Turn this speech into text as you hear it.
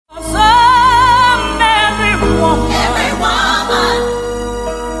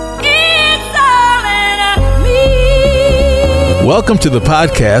Welcome to the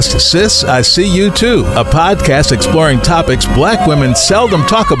podcast, Sis, I See You Too, a podcast exploring topics Black women seldom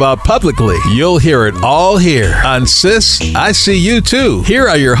talk about publicly. You'll hear it all here on Sis, I See You Too. Here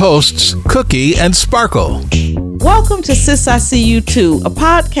are your hosts, Cookie and Sparkle. Welcome to Sis, I See You Too, a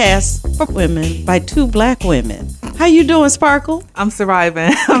podcast for women by two Black women. How you doing, Sparkle? I'm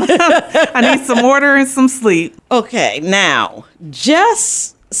surviving. I need some water and some sleep. Okay, now,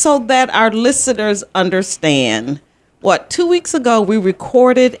 just so that our listeners understand, 2 weeks ago, we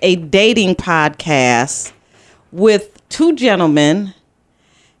recorded a dating podcast with two gentlemen,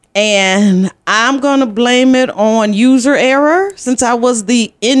 and I'm going to blame it on user error since I was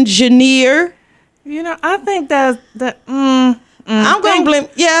the engineer. You know, I think I'm going to blame,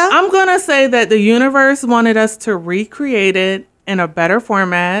 I'm going to say that the universe wanted us to recreate it in a better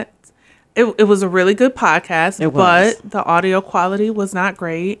format. It was a really good podcast, but the audio quality was not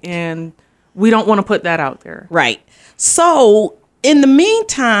great, and we don't want to put that out there. Right. So in the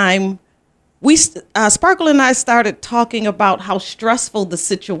meantime, we Sparkle and I started talking about how stressful the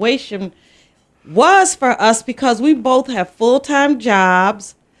situation was for us because we both have full-time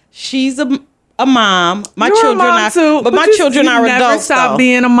jobs. She's a mom. My children are adults. Never stop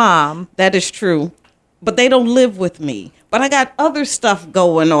being a mom. That is true, but they don't live with me. But I got other stuff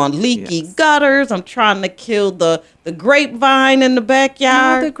going on, leaky gutters. I'm trying to kill the grapevine in the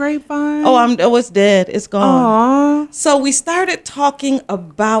backyard. Oh, the grapevine? Oh, it's dead. It's gone. Aww. So we started talking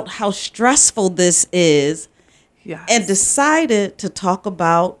about how stressful this is and decided to talk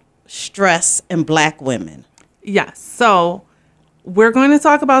about stress in Black women. Yes. So we're going to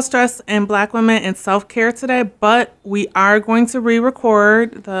talk about stress in Black women and self-care today, but we are going to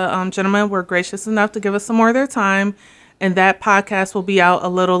re-record. The gentlemen were gracious enough to give us some more of their time, and that podcast will be out a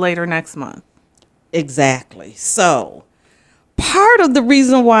little later next month. Exactly. So part of the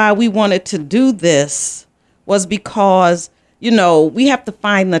reason why we wanted to do this was because, we have to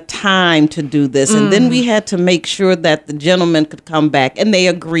find the time to do this. And then we had to make sure that the gentlemen could come back, and they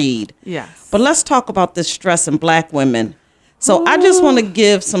agreed. Yes. But let's talk about this stress in Black women. So I just want to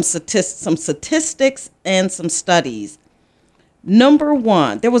give some statistics and some studies. Number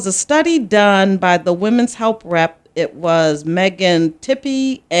one, there was a study done by the Women's Health Rep. It was Megan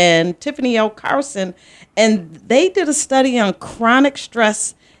Tippy and Tiffany L. Carson, and they did a study on chronic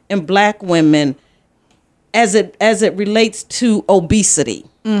stress in Black women as it relates to obesity.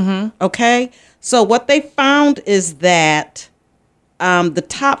 Mm-hmm. Okay, so what they found is that the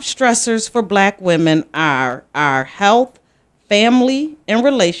top stressors for Black women are health, family, and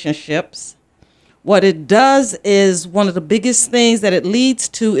relationships. What it does is one of the biggest things that it leads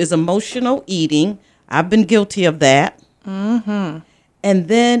to is emotional eating. I've been guilty of that. Mm-hmm. And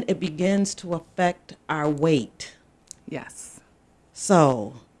then it begins to affect our weight. Yes.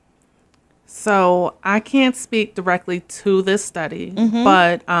 So I can't speak directly to this study,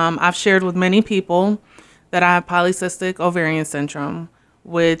 but I've shared with many people that I have polycystic ovarian syndrome,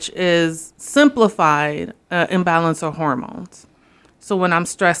 which is simplified imbalance of hormones. So when I'm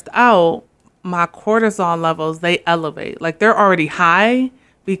stressed out, my cortisol levels, they elevate. Like, they're already high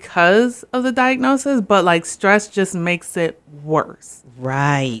because of the diagnosis, but stress just makes it worse.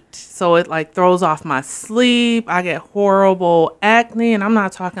 Right. So it throws off my sleep. I get horrible acne, and I'm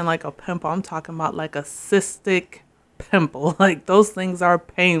not talking like a pimple. I'm talking about like a cystic pimple. Those things are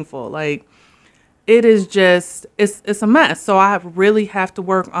painful. It is just, it's a mess. So I really have to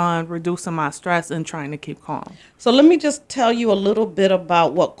work on reducing my stress and trying to keep calm. So let me just tell you a little bit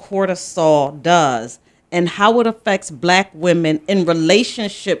about what cortisol does and how it affects Black women in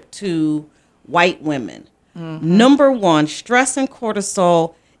relationship to white women. Mm-hmm. Number one, stress and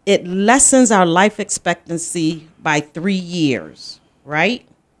cortisol, it lessens our life expectancy by 3 years, right?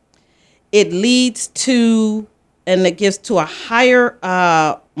 It leads to, and it gives to a higher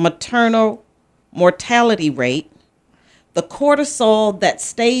maternal mortality rate. The cortisol that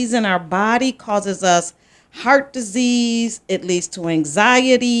stays in our body causes us heart disease. It leads to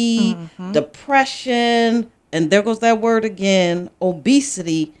anxiety, depression, and there goes that word again,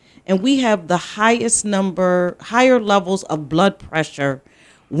 obesity. And we have the higher levels of blood pressure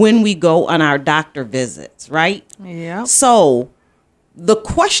when we go on our doctor visits, right? Yeah. So the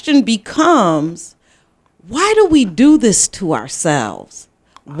question becomes, why do we do this to ourselves?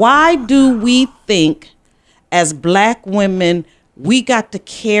 Why do we think as Black women, we got to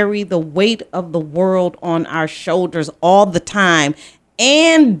carry the weight of the world on our shoulders all the time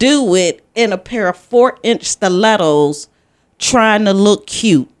and do it in a pair of 4-inch stilettos trying to look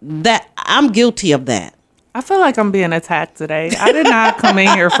cute? That I'm guilty of that. I feel like I'm being attacked today. I did not come in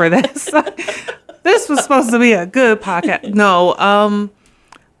here for this. This was supposed to be a good podcast. No,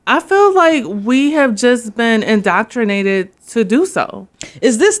 I feel like we have just been indoctrinated to do so.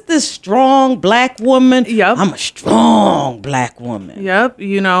 Is this strong black woman? Yep. I'm a strong black woman. Yep.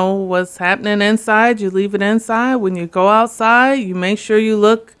 You know, what's happening inside, you leave it inside. When you go outside, you make sure you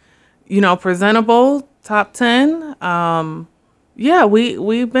look, presentable, top 10. Yeah,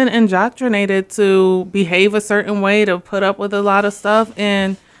 we've been indoctrinated to behave a certain way, to put up with a lot of stuff.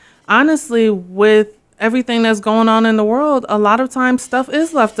 And honestly, with everything that's going on in the world, a lot of times stuff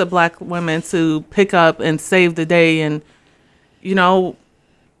is left to black women to pick up and save the day. And,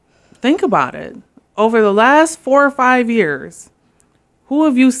 think about it. Over the last 4 or 5 years, who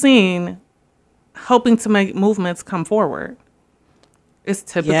have you seen helping to make movements come forward? It's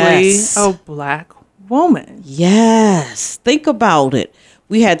typically a black woman. Yes. Think about it.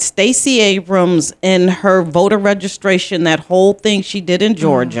 We had Stacey Abrams in her voter registration, that whole thing she did in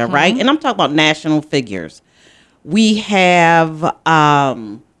Georgia, right? And I'm talking about national figures. We have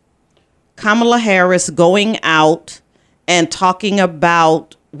Kamala Harris going out and talking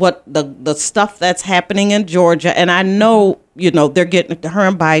about what the stuff that's happening in Georgia. And I know, they're getting, her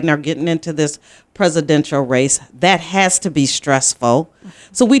and Biden are getting into this presidential race. That has to be stressful.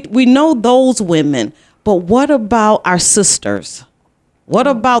 So we know those women. But what about our sisters? What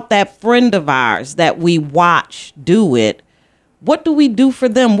about that friend of ours that we watch do it? What do we do for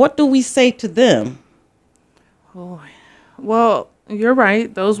them? What do we say to them? Oh, well, you're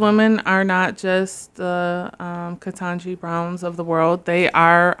right. Those women are not just the Ketanji Browns of the world. They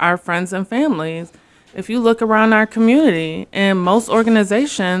are our friends and families. If you look around our community, in most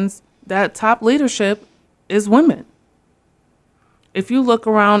organizations, that top leadership is women. If you look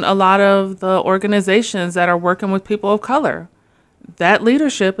around a lot of the organizations that are working with people of color, that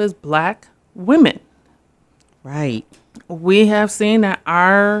leadership is black women. Right. We have seen that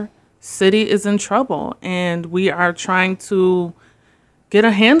our city is in trouble, and we are trying to get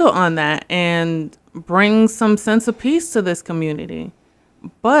a handle on that and bring some sense of peace to this community.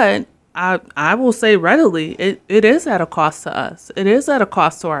 But I will say readily, it is at a cost to us. It is at a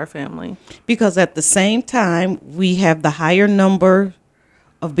cost to our family. Because at the same time, we have the higher number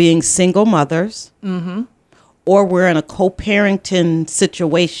of being single mothers, or we're in a co-parenting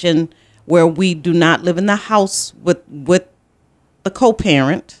situation where we do not live in the house with the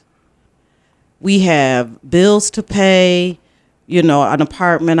co-parent. We have bills to pay, an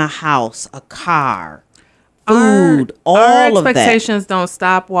apartment, a house, a car, food, all of that. Our expectations don't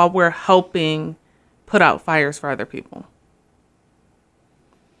stop while we're helping put out fires for other people.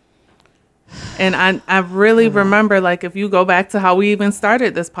 And I really remember, if you go back to how we even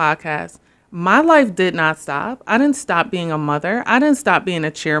started this podcast, my life did not stop. I didn't stop being a mother. I didn't stop being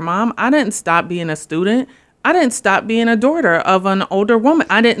a cheer mom. I didn't stop being a student. I didn't stop being a daughter of an older woman.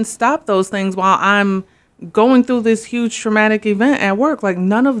 I didn't stop those things while I'm going through this huge traumatic event at work.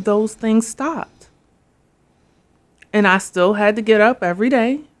 None of those things stopped. And I still had to get up every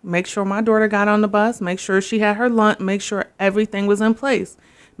day, make sure my daughter got on the bus, make sure she had her lunch, make sure everything was in place.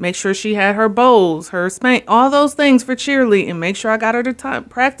 Make sure she had her bows, her spank, all those things for cheerleading. Make sure I got her to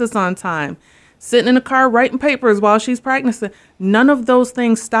practice on time. Sitting in the car writing papers while she's practicing. None of those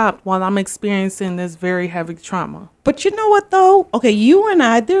things stopped while I'm experiencing this very heavy trauma. But you know what, though? Okay, you and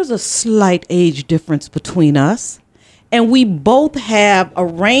I, there's a slight age difference between us. And we both have a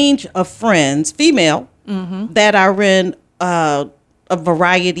range of friends, female, that are in a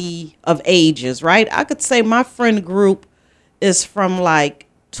variety of ages, right? I could say my friend group is from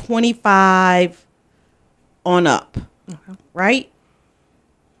 25 on up, right?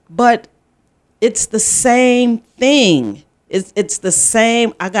 But it's the same thing. It's the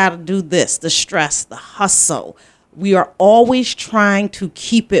same, I got to do this, the stress, the hustle. We are always trying to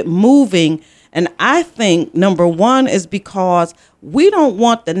keep it moving. And I think, number one, is because we don't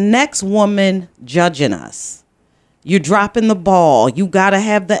want the next woman judging us. You're dropping the ball. You got to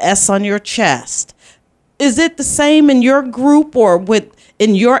have the S on your chest. Is it the same in your group or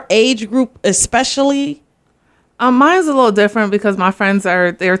in your age group especially? Mine's a little different because my friends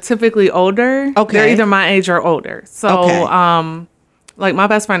they're typically older. Okay. They're either my age or older. So, my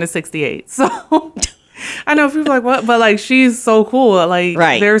best friend is 68. So I know people are like, what? But she's so cool.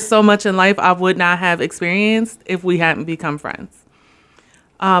 Right. There's so much in life I would not have experienced if we hadn't become friends.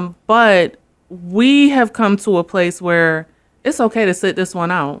 But we have come to a place where it's okay to sit this one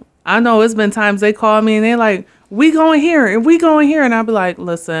out. I know it's been times they call me and they're like, we going here and we going here. And I'll be like,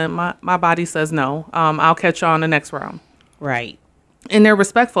 listen, my body says no. I'll catch you on the next round. Right. And they're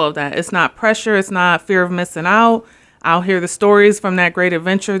respectful of that. It's not pressure. It's not fear of missing out. I'll hear the stories from that great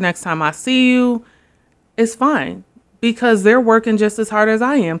adventure next time I see you. It's fine because they're working just as hard as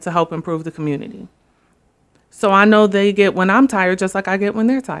I am to help improve the community. So I know they get when I'm tired, just like I get when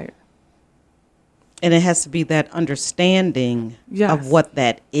they're tired. And it has to be that understanding Yes. of what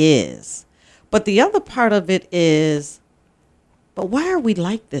that is. But the other part of it is, but why are we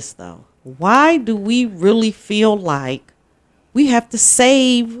like this, though? Why do we really feel like we have to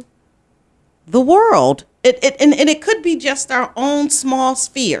save the world? And it could be just our own small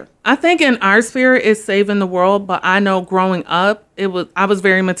sphere. I think in our sphere it's saving the world, but I know growing up I was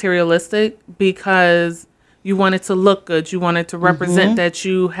very materialistic because you wanted to look good, you wanted to represent that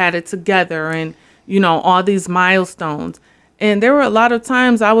you had it together, and all these milestones. And there were a lot of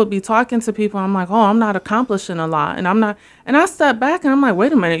times I would be talking to people, I'm like, oh, I'm not accomplishing a lot, and I step back and I'm like,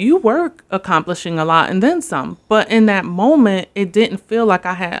 wait a minute, you were accomplishing a lot and then some. But in that moment, it didn't feel like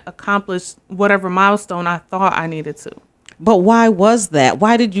I had accomplished whatever milestone I thought I needed to. But why was that?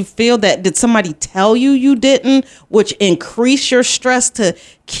 Why did you feel that? Did somebody tell you didn't, which increased your stress to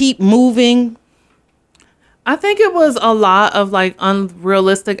keep moving? I think it was a lot of like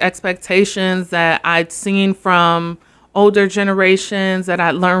unrealistic expectations that I'd seen from older generations, that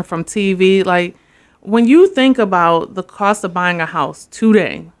I'd learned from TV. Like when you think about the cost of buying a house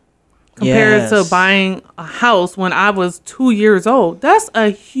today compared to buying a house when I was 2 years old, that's a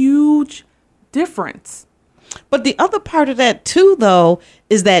huge difference. But the other part of that too, though,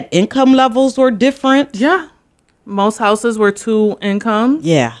 is that income levels were different. Yeah. Most houses were 2 incomes.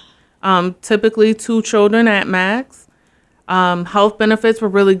 Yeah. Typically 2 children at max. Health benefits were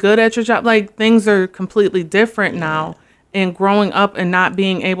really good at your job. Like things are completely different now. And growing up and not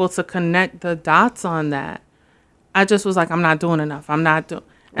being able to connect the dots on that, I just was like, I'm not doing enough. I'm not doing.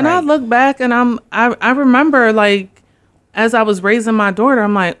 And I look back and I remember like as I was raising my daughter,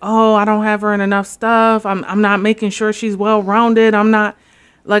 I'm like, oh, I don't have her in enough stuff. I'm not making sure she's well rounded. I'm not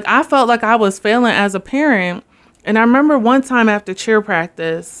like, I felt like I was failing as a parent. And I remember one time after cheer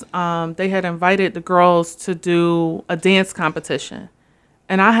practice, they had invited the girls to do a dance competition.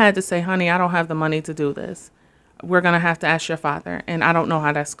 And I had to say, honey, I don't have the money to do this. We're going to have to ask your father. And I don't know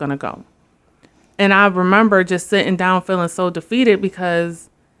how that's going to go. And I remember just sitting down feeling so defeated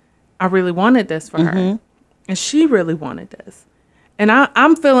because I really wanted this for her. And she really wanted this. And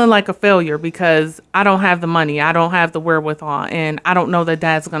I'm feeling like a failure because I don't have the money. I don't have the wherewithal. And I don't know that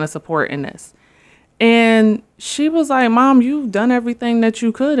dad's going to support in this. And she was like, Mom, you've done everything that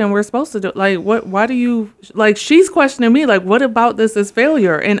you could and we're supposed to do. Like, why do you, like, she's questioning me, like, what about this is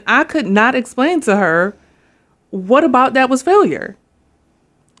failure? And I could not explain to her what about that was failure.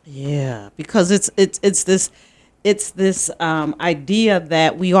 Yeah, because it's this idea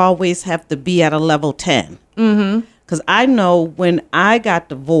that we always have to be at a level 10. Because I know when I got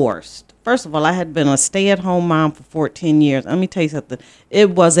divorced, first of all, I had been a stay-at-home mom for 14 years. Let me tell you something. It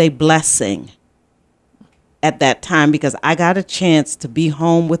was a blessing at that time because I got a chance to be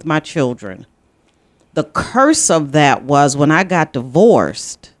home with my children. The curse of that was when I got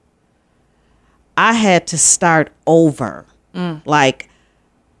divorced, I had to start over, like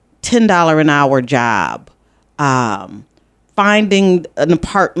 $10 an hour job, finding an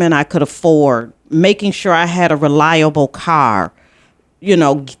apartment I could afford, making sure I had a reliable car,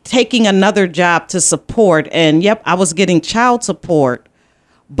 taking another job to support. And yep, I was getting child support,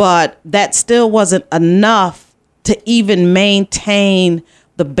 but that still wasn't enough to even maintain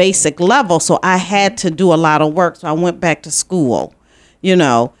the basic level. So I had to do a lot of work. So I went back to school.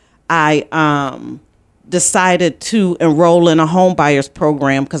 I decided to enroll in a home buyers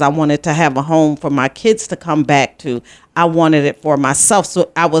program because I wanted to have a home for my kids to come back to. I wanted it for myself.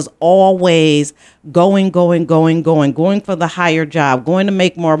 So I was always going for the higher job, going to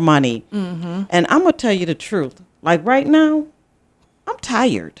make more money. And I'm going to tell you the truth. Like right now, I'm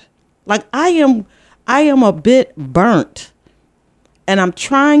tired. Like I am a bit burnt. And I'm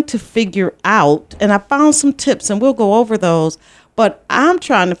trying to figure out, and I found some tips and we'll go over those, but I'm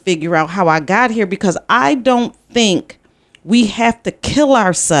trying to figure out how I got here because I don't think we have to kill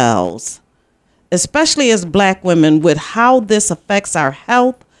ourselves, especially as Black women, with how this affects our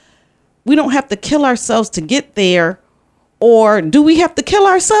health. We don't have to kill ourselves to get there. Or do we have to kill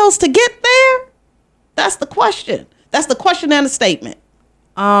ourselves to get there? That's the question. That's the question and a statement.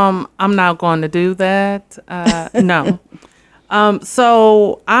 I'm not going to do that. No.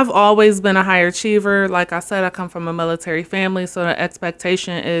 So I've always been a high achiever. Like I said, I come from a military family. So the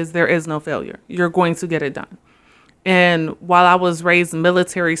expectation is there is no failure. You're going to get it done. And while I was raised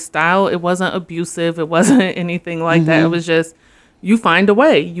military style, it wasn't abusive. It wasn't anything like that. It was just, you find a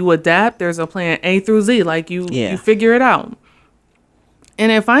way, you adapt. There's a plan A through Z, like you figure it out.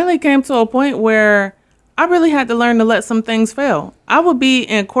 And it finally came to a point where I really had to learn to let some things fail. I would be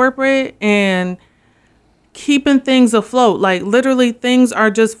in corporate and keeping things afloat. Like literally things are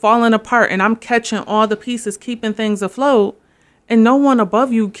just falling apart and I'm catching all the pieces, keeping things afloat. And no one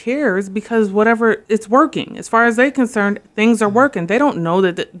above you cares because whatever, it's working. As far as they're concerned, things are working. They don't know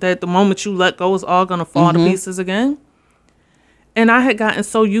that the moment you let go is all going to fall to pieces again. And I had gotten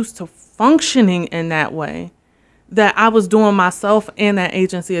so used to functioning in that way that I was doing myself and that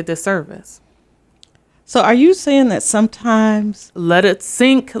agency a disservice. So are you saying that sometimes... Let it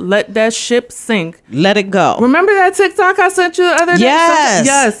sink. Let that ship sink. Let it go. Remember that TikTok I sent you the other day? Yes.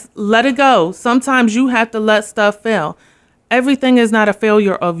 Yes. Let it go. Sometimes you have to let stuff fail. Everything is not a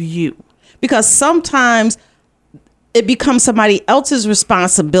failure of you. Because sometimes it becomes somebody else's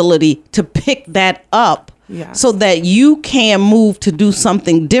responsibility to pick that up. Yes. So that you can move to do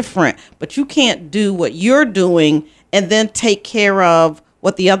something different. But you can't do what you're doing and then take care of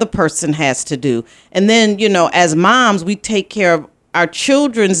what the other person has to do. And then, you know, as moms, we take care of our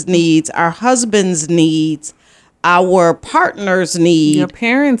children's needs, our husband's needs, our partner's need. Your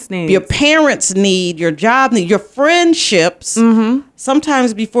parents' needs. Your parents' need, your job need, your friendships.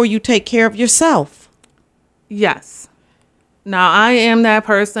 Sometimes before you take care of yourself. Yes. Now, I am that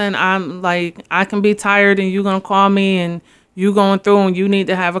person. I'm like, I can be tired and you're going to call me and you going through and you need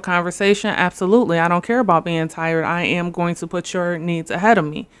to have a conversation. Absolutely. I don't care about being tired. I am going to put your needs ahead of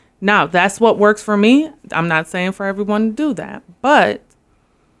me. Now, that's what works for me. I'm not saying for everyone to do that. But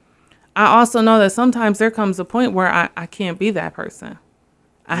I also know that sometimes there comes a point where I can't be that person.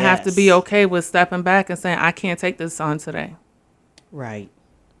 I have to be okay with stepping back and saying, I can't take this on today. Right.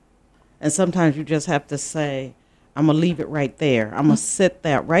 And sometimes you just have to say, I'm going to leave it right there. I'm going to sit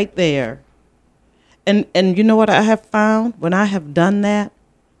that right there. And you know what I have found? When I have done that,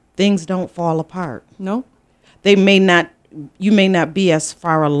 things don't fall apart. No. You may not be as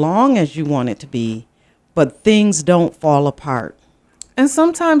far along as you want it to be, but things don't fall apart. And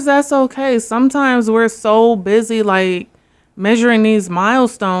sometimes that's okay. Sometimes we're so busy, like, measuring these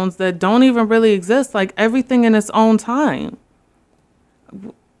milestones that don't even really exist, like everything in its own time.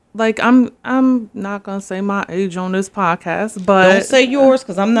 Like, I'm not going to say my age on this podcast, but... Don't say yours,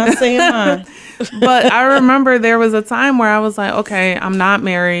 because I'm not saying mine. But I remember there was a time where I was like, okay, I'm not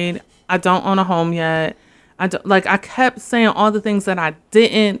married. I don't own a home yet. I kept saying all the things that I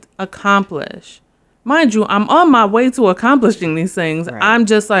didn't accomplish. Mind you, I'm on my way to accomplishing these things. Right. I'm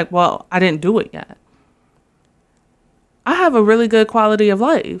just like, well, I didn't do it yet. I have a really good quality of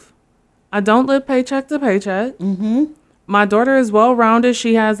life. I don't live paycheck to paycheck. Mm-hmm. My daughter is well-rounded.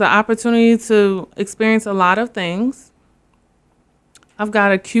 She has the opportunity to experience a lot of things. I've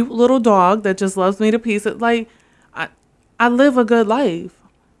got a cute little dog that just loves me to pieces. Like, I live a good life.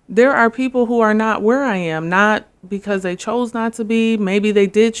 There are people who are not where I am, not because they chose not to be. Maybe they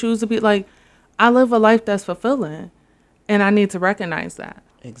did choose to be. Like, I live a life that's fulfilling, and I need to recognize that.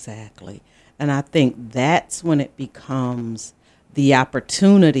 Exactly. And I think that's when it becomes the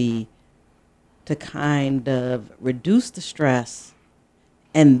opportunity to kind of reduce the stress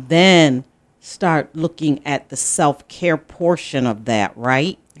and then start looking at the self-care portion of that,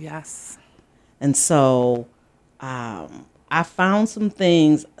 right? Yes. And so I found some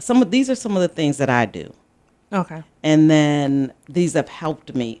things. These are some of the things that I do. Okay. And then these have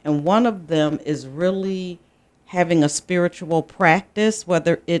helped me. And one of them is really having a spiritual practice,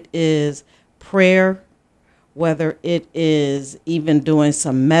 whether it is prayer, whether it is even doing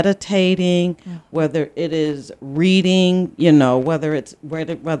some meditating, whether it is reading, whether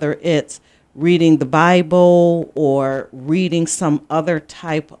it's reading the Bible or reading some other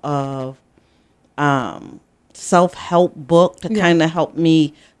type of self-help book to kind of help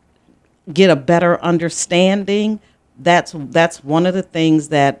me get a better understanding. That's one of the things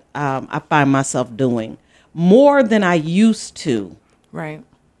that I find myself doing more than I used to. Right.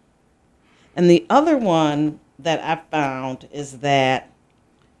 And the other one that I found is that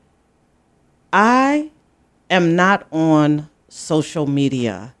I am not on social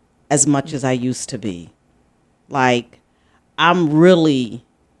media as much as I used to be. Like, I'm really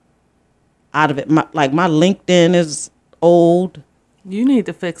out of it. My LinkedIn is old. You need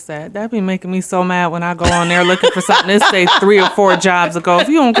to fix that. That'd be making me so mad when I go on there looking for something that say 3 or 4 jobs ago. If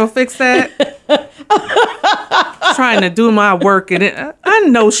you don't go fix that, trying to do my work in it. I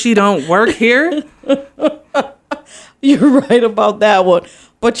know she don't work here. You're right about that one.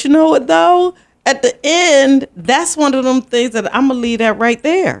 But you know what, though? At the end, that's one of them things that I'm going to leave that right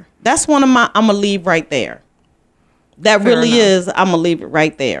there. That's one of my, I'm going to leave right there. That Fair really enough. is, I'm going to leave it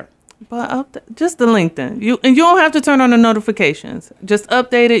right there. But just the LinkedIn. You don't have to turn on the notifications. Just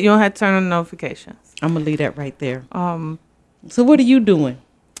update it. You don't have to turn on the notifications. I'm going to leave that right there. So what are you doing?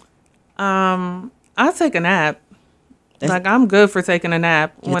 I take a nap. Like, I'm good for taking a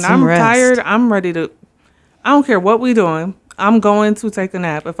nap. When some I'm rest. tired, I'm ready to. I don't care what we doing. I'm going to take a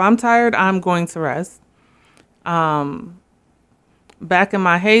nap. If I'm tired, I'm going to rest. Back in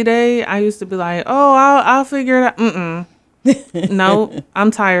my heyday, I used to be like, oh, I'll figure it out. No,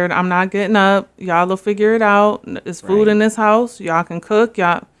 I'm tired. I'm not getting up. Y'all will figure it out. There's food in this house. Y'all can cook.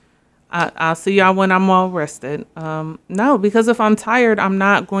 I'll see y'all when I'm all rested. No, because if I'm tired, I'm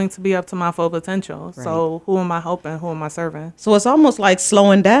not going to be up to my full potential. Right. So who am I helping? Who am I serving? So it's almost like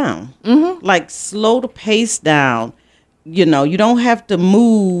slowing down, like slow the pace down. You know, you don't have to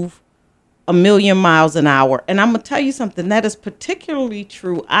move 1,000,000 miles an hour. And I'm going to tell you something that is particularly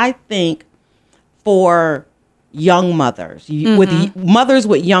true, I think, for young mothers, with mothers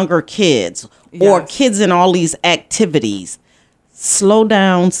with younger kids or kids in all these activities. Slow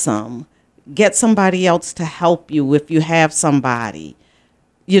down some. Get somebody else to help you if you have somebody.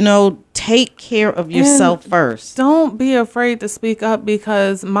 You know, take care of yourself first. Don't be afraid to speak up,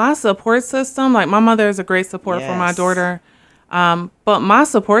 because my support system, like my mother is a great support for my daughter. But my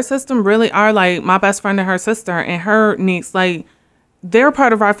support system really are like my best friend and her sister and her niece. Like, they're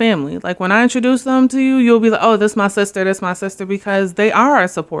part of our family. Like, when I introduce them to you, you'll be like, oh, this is my sister, because they are our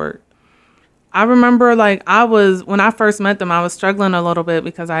support. I remember, like, when I first met them, I was struggling a little bit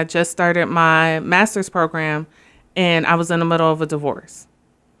because I just started my master's program and I was in the middle of a divorce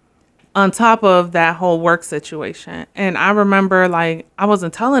on top of that whole work situation. And I remember, like, I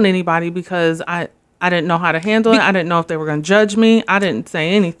wasn't telling anybody because I didn't know how to handle it. I didn't know if they were going to judge me. I didn't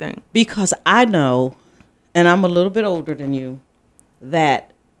say anything. Because I know, and I'm a little bit older than you,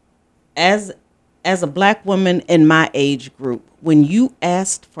 that as a Black woman in my age group, when you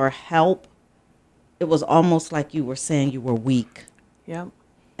asked for help, it was almost like you were saying you were weak. Yep.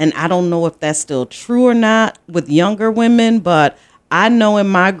 And I don't know if that's still true or not with younger women, but I know in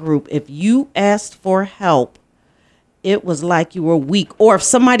my group, if you asked for help, it was like you were weak. Or if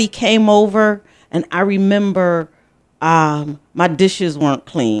somebody came over, and I remember my dishes weren't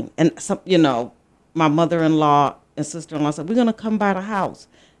clean, and my mother-in-law and sister-in-law said, we're going to come by the house.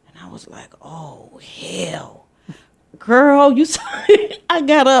 And I was like, oh, hell. Girl, I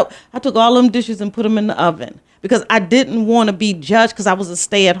got up. I took all them dishes and put them in the oven because I didn't want to be judged because I was a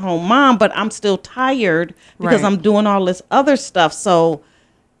stay-at-home mom, but I'm still tired because I'm doing all this other stuff. So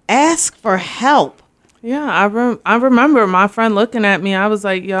ask for help. Yeah, I remember my friend looking at me. I was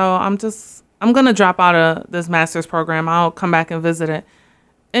like, yo, I'm going to drop out of this master's program. I'll come back and visit it.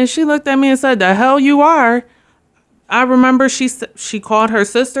 And she looked at me and said, the hell you are. I remember she called her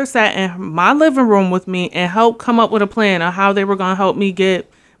sister, sat in my living room with me, and helped come up with a plan of how they were going to help me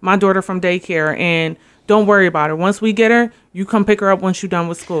get my daughter from daycare. And don't worry about her. Once we get her, you come pick her up once you're done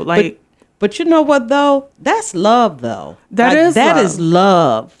with school. Like, but you know what, though? That's love, though. That is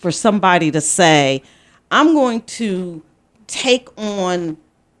love for somebody to say, I'm going to take on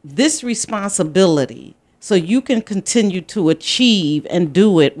this responsibility so you can continue to achieve and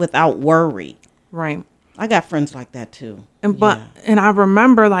do it without worry. Right. I got friends like that too. And I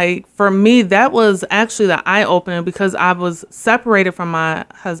remember, like, for me, that was actually the eye-opener because I was separated from my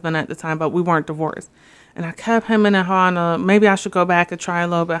husband at the time, but we weren't divorced. And I kept him in and maybe I should go back and try a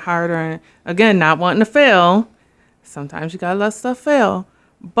little bit harder. And again, not wanting to fail. Sometimes you gotta let stuff fail.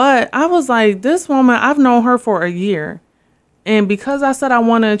 But I was like, this woman, I've known her for a year. And because I said I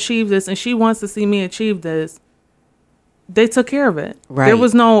want to achieve this and she wants to see me achieve this, they took care of it. Right. There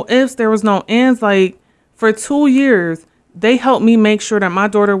was no ifs, there was no ands. Like, for 2 years, they helped me make sure that my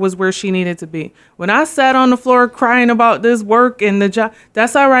daughter was where she needed to be. When I sat on the floor crying about this work and the job,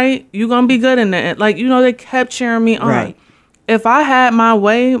 that's all right. You're going to be good in it. Like, they kept cheering me on. Right. If I had my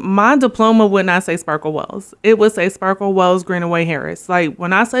way, my diploma would not say Sparkle Wells. It would say Sparkle Wells, Greenaway Harris. Like,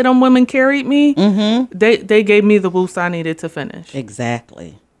 when I say them women carried me, they gave me the boost I needed to finish.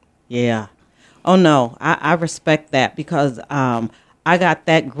 Exactly. Yeah. Oh, no, I respect that because I got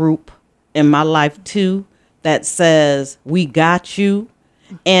that group in my life, too, that says, we got you.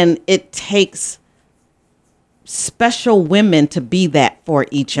 And it takes special women to be that for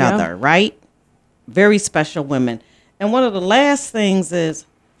each other, right? Very special women. And one of the last things is,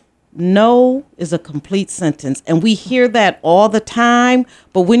 no is a complete sentence. And we hear that all the time.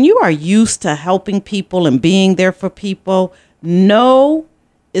 But when you are used to helping people and being there for people, no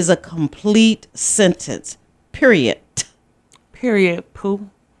is a complete sentence, period. Period,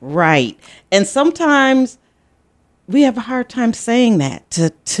 poo. Right. And sometimes we have a hard time saying that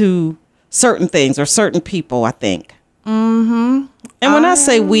to certain things or certain people, I think. And when I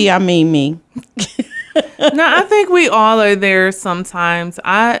say we, I mean me. No, I think we all are there sometimes.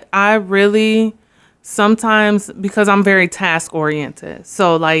 I really sometimes, because I'm very task oriented.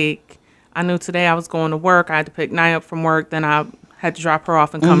 So, like, I knew today I was going to work. I had to pick Naya up from work. Then I had to drop her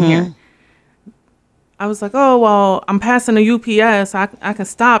off and come here. I was like, oh, well, I'm passing the UPS. I can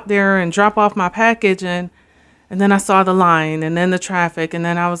stop there and drop off my package. And then I saw the line and then the traffic. And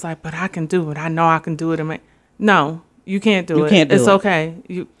then I was like, but I can do it. I know I can do it. No, you can't do it. Can't do it's it. Okay.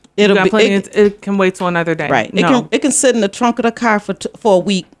 It can wait till another day. Right. No. It can sit in the trunk of the car for a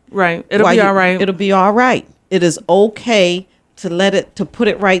week. Right. It'll be all right. It'll be all right. It is okay to put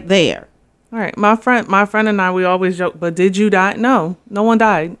it right there. All right. My friend and I, we always joke, but did you die? No one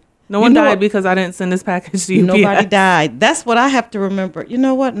died. No one died because I didn't send this package to UPS. Nobody died. That's what I have to remember. You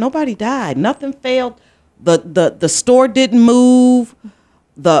know what? Nobody died. Nothing failed. The store didn't move.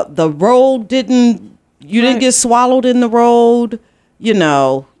 The road didn't. You didn't get swallowed in the road. You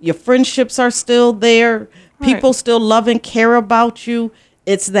know, your friendships are still there. People still love and care about you.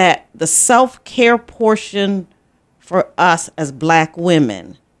 It's that the self-care portion for us as Black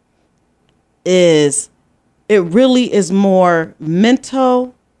women it really is more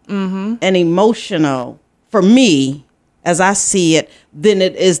mental and emotional for me, as I see it, than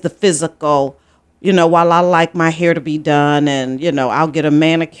it is the physical. You know, while I like my hair to be done and, you know, I'll get a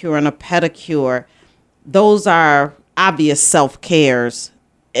manicure and a pedicure, those are obvious self-cares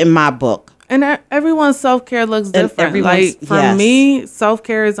in my book. And everyone's self-care looks different. Like, for me,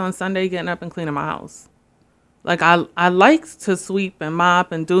 self-care is on Sunday getting up and cleaning my house. Like, I like to sweep and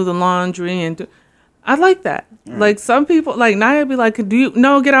mop and do the laundry I like that. Right. Like, some people, like, Naya be like,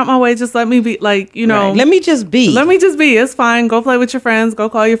 get out my way, just let me be, like, you know. Right. Let me just be. It's fine. Go play with your friends. Go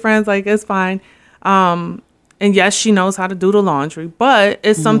call your friends. Like, it's fine. And yes, she knows how to do the laundry, but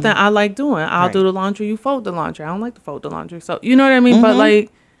it's something I like doing. I'll do the laundry, you fold the laundry. I don't like to fold the laundry. So, you know what I mean? But,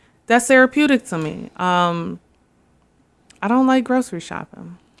 like, that's therapeutic to me. I don't like grocery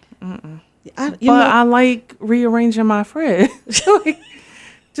shopping. I like rearranging my fridge. Like,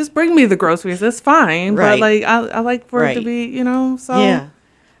 just bring me the groceries. It's fine. Right. But, like, I like for it to be, you know, so.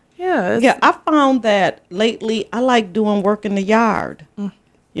 Yeah. I found that lately I like doing work in the yard.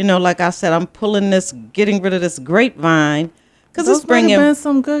 You know, like I said, I'm getting rid of this grapevine because it's bringing. Been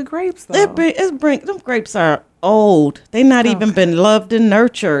some good grapes though. Them grapes are old. They not even been loved and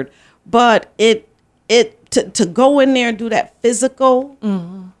nurtured. But to go in there and do that physical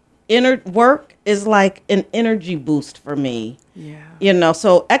inner work is like an energy boost for me. Yeah. You know,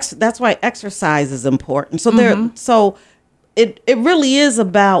 so that's why exercise is important. So it really is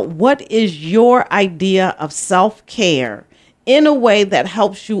about what is your idea of self-care in a way that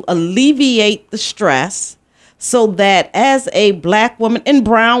helps you alleviate the stress so that as a Black woman and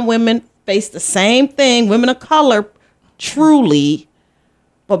brown women face the same thing, women of color, truly,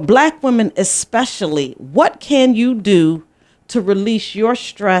 but Black women especially, what can you do to release your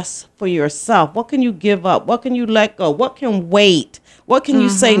stress for yourself? What can you give up? What can you let go? What can wait? What can you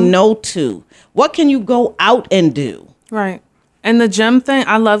say no to? What can you go out and do? Right. And the gym thing,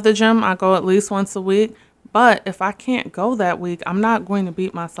 I love the gym. I go at least once a week. But if I can't go that week, I'm not going to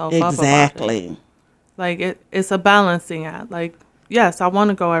beat myself up about it. Like, it's a balancing act. Like, yes, I want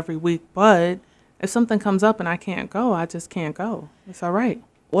to go every week, but if something comes up and I can't go, I just can't go. It's all right.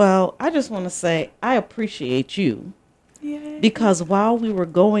 Well, I just want to say I appreciate you. Yay. Because while we were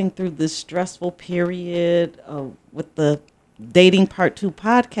going through this stressful period with the Dating Part 2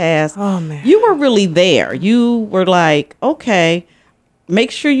 podcast, you were really there. You were like, okay, make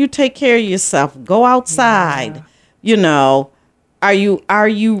sure you take care of yourself. Go outside. Yeah. You know, are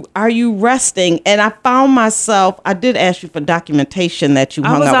you resting? And I found myself, I did ask you for documentation that you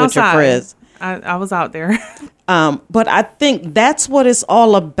hung out with your friends. I was out there. But I think that's what it's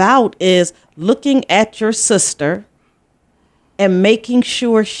all about, is looking at your sister and making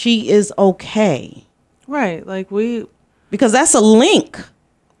sure she is okay. Right. Like because that's a link.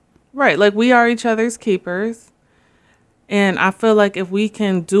 Right. Like, we are each other's keepers. And I feel like if we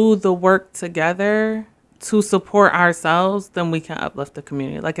can do the work together to support ourselves, then we can uplift the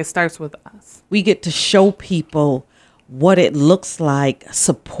community. Like, it starts with us. We get to show people what it looks like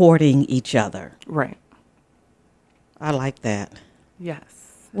supporting each other. Right. I like that.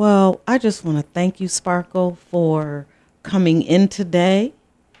 Yes. Well, I just want to thank you, Sparkle, for coming in today.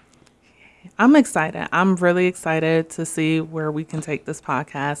 I'm excited. I'm really excited to see where we can take this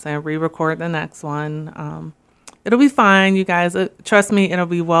podcast and re-record the next one. It'll be fine, you guys. Trust me, it'll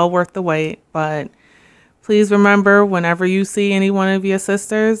be well worth the wait. But please remember, whenever you see any one of your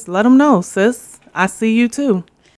sisters, let them know, sis, I see you too.